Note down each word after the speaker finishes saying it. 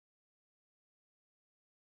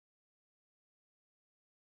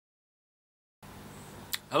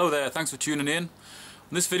Hello there, thanks for tuning in. In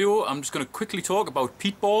this video I'm just going to quickly talk about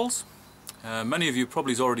peat balls. Many of you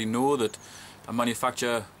probably already know that I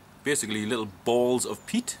manufacture basically little balls of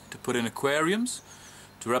peat to put in aquariums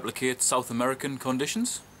to replicate South American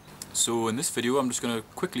conditions. So in this video I'm just going to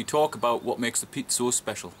quickly talk about what makes the peat so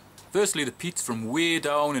special. Firstly, the peat's from way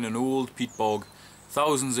down in an old peat bog,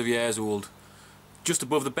 thousands of years old, just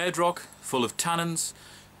above the bedrock, full of tannins.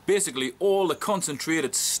 Basically all the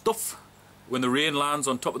concentrated stuff, when the rain lands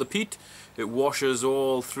on top of the peat, it washes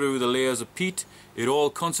all through the layers of peat. It all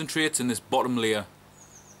concentrates in this bottom layer.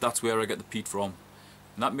 That's where I get the peat from,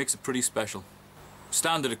 and that makes it pretty special.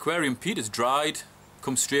 Standard aquarium peat is dried,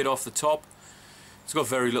 comes straight off the top. It's got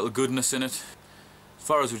very little goodness in it. As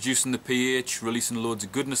far as reducing the pH, releasing loads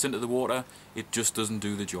of goodness into the water, it just doesn't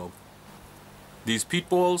do the job. These peat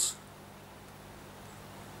balls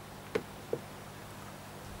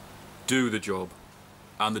do the job,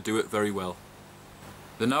 and they do it very well.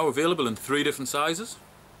 They're now available in 3 different sizes.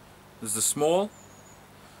 There's the small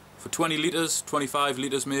for 20 litres, 25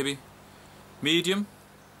 litres maybe, medium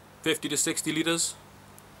 50 to 60 litres,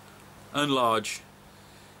 and large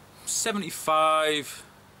 75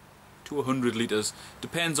 to 100 litres.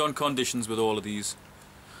 Depends on conditions with all of these,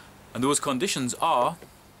 and those conditions are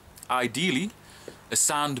ideally a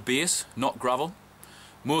sand base, not gravel.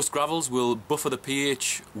 Most gravels will buffer the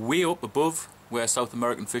pH way up above where South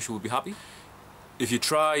American fish will be happy. If you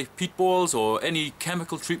try peat balls or any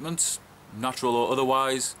chemical treatments, natural or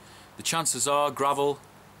otherwise, the chances are gravel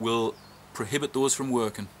will prohibit those from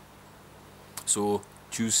working. So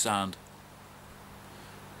choose sand.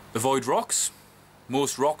 Avoid rocks.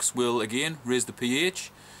 Most rocks will again raise the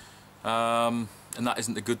pH, and that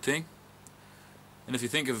isn't a good thing. And if you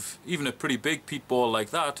think of even a pretty big peat ball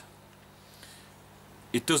like that,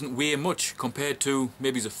 it doesn't weigh much compared to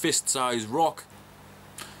maybe a fist-sized rock.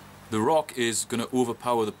 The rock is going to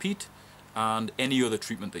overpower the peat and any other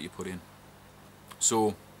treatment that you put in.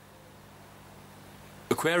 So,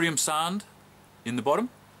 aquarium sand in the bottom,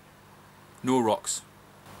 no rocks.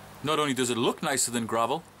 Not only does it look nicer than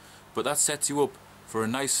gravel, but that sets you up for a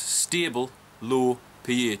nice, stable, low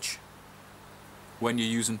pH when you're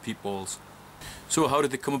using peat balls. So how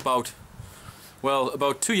did they come about? Well,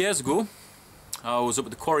 about 2 years ago, I was up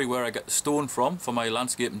at the quarry where I get the stone from for my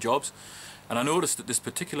landscaping jobs, and I noticed that this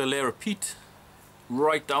particular layer of peat,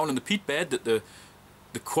 right down in the peat bed that the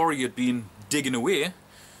quarry had been digging away,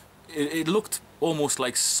 it looked almost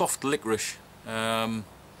like soft licorice. So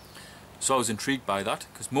I was intrigued by that,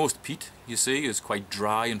 because most peat, you see, is quite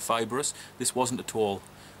dry and fibrous. This wasn't at all.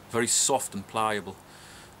 Very soft and pliable.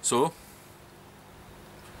 So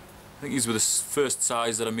I think these were the first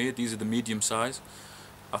size that I made. These are the medium size.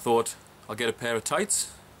 I thought I'll get a pair of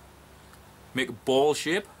tights, make a ball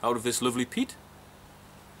shape out of this lovely peat,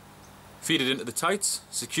 feed it into the tights,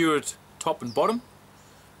 secure it top and bottom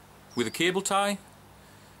with a cable tie,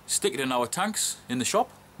 stick it in our tanks in the shop,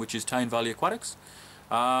 which is Tyne Aquatics,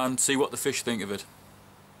 and see what the fish think of it.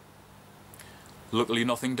 Luckily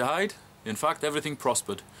nothing died. In fact, everything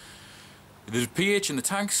prospered. The pH in the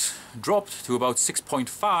tanks dropped to about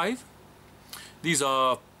 6.5. These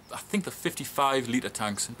are, I think, the 55 litre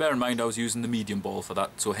tanks. And bear in mind I was using the medium ball for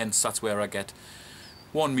that, so hence that's where I get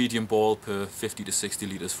one medium ball per 50 to 60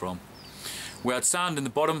 litres from. We had sand in the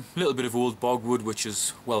bottom, a little bit of old bogwood which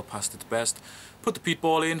is well past its best. Put the peat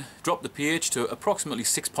ball in, dropped the pH to approximately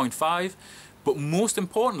 6.5, but most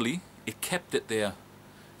importantly it kept it there,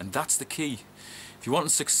 and that's the key. If you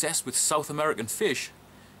want success with South American fish,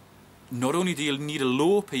 not only do you need a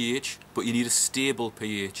low pH, but you need a stable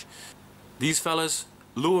pH. These fellas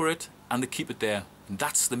lower it and they keep it there, and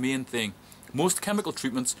that's the main thing. Most chemical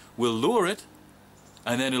treatments will lower it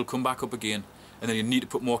and then it'll come back up again, and then you need to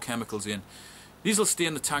put more chemicals in. These will stay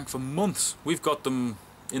in the tank for months. We've got them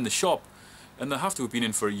in the shop and they have to have been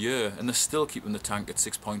in for a year, and they're still keeping the tank at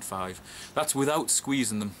 6.5. That's without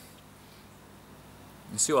squeezing them.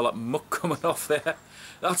 You see all that muck coming off there?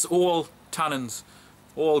 That's all tannins,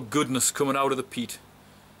 all goodness coming out of the peat.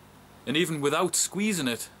 And even without squeezing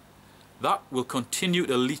it, that will continue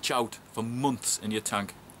to leach out for months in your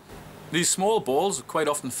tank. These small balls are quite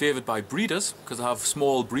often favoured by breeders because they have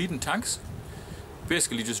small breeding tanks.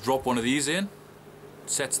 Basically just drop one of these in,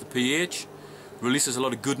 sets the pH, releases a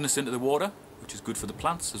lot of goodness into the water, which is good for the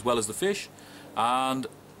plants as well as the fish, and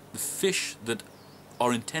the fish that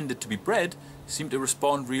are intended to be bred seem to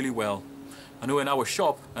respond really well. I know in our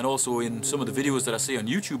shop, and also in some of the videos that I see on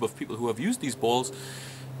YouTube of people who have used these balls,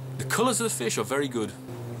 the colours of the fish are very good.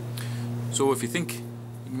 So if you think you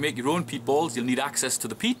can make your own peat balls, you'll need access to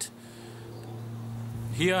the peat.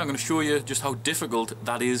 Here I'm going to show you just how difficult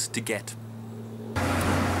that is to get.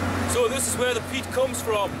 So this is where the peat comes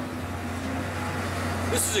from.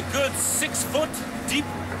 This is a good 6 foot deep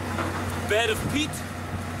bed of peat.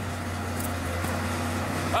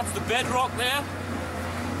 That's the bedrock there.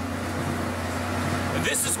 And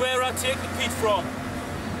this is where I take the peat from.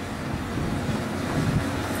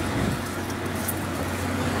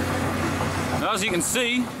 Now, as you can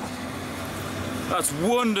see, that's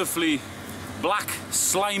wonderfully black,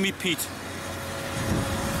 slimy peat.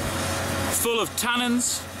 Full of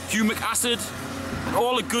tannins, humic acid, and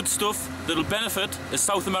all the good stuff that'll benefit a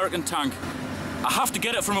South American tank. I have to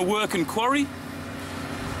get it from a working quarry,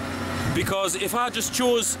 because if I just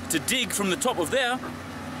chose to dig from the top of there,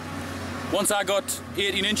 once I got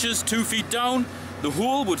 18 inches, 2 feet down, the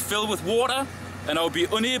hole would fill with water and I would be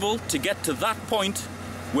unable to get to that point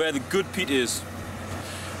where the good peat is.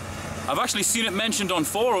 I've actually seen it mentioned on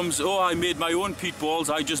forums, oh, I made my own peat balls,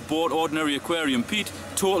 I just bought ordinary aquarium peat.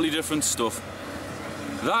 Totally different stuff.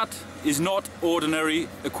 That is not ordinary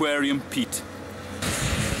aquarium peat.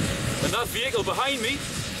 And that vehicle behind me,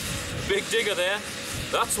 big digger there,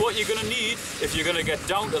 that's what you're going to need if you're going to get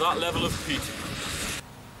down to that level of peat.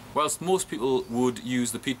 Whilst most people would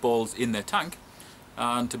use the peat balls in their tank,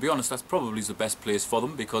 and to be honest that's probably the best place for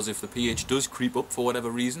them, because if the pH does creep up for whatever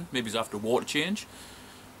reason, maybe it's after a water change,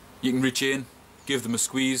 you can reach in, give them a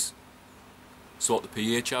squeeze, sort the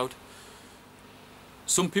pH out.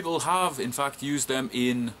 Some people have in fact used them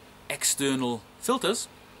in external filters,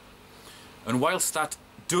 and whilst that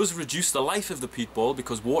does reduce the life of the peat ball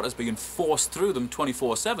because water is being forced through them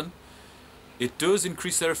 24/7, it does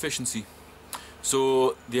increase their efficiency.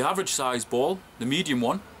 So the average size ball, the medium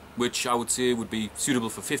one, which I would say would be suitable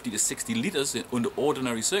for 50 to 60 litres under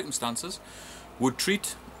ordinary circumstances, would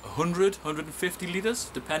treat 100, 150 litres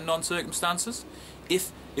depending on circumstances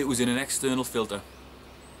if it was in an external filter.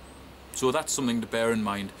 So that's something to bear in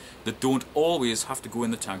mind, that don't always have to go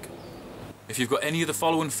in the tank. If you've got any of the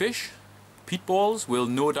following fish, peat balls will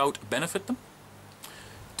no doubt benefit them: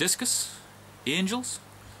 discus, angels,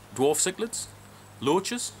 dwarf cichlids,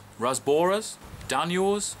 loaches, rasboras,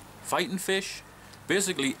 danios, fighting fish,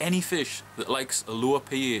 basically any fish that likes a lower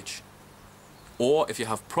pH. Or if you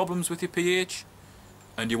have problems with your pH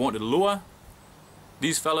and you want it lower,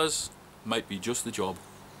 these fellas might be just the job.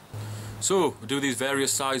 So we do these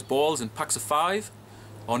various size balls in packs of 5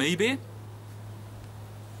 on eBay.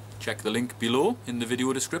 Check the link below in the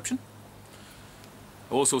video description.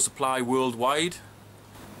 I also supply worldwide.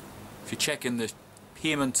 If you check in the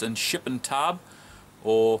payments and shipping tab,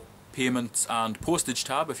 or payments and postage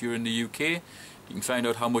tab if you're in the UK, you can find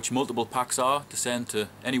out how much multiple packs are to send to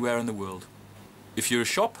anywhere in the world. If you're a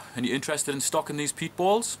shop and you're interested in stocking these peat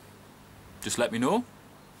balls, just let me know.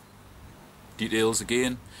 Details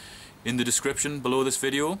again in the description below this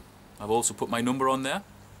video. I've also put my number on there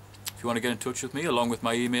if you want to get in touch with me, along with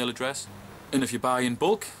my email address. And if you buy in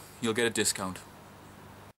bulk, you'll get a discount.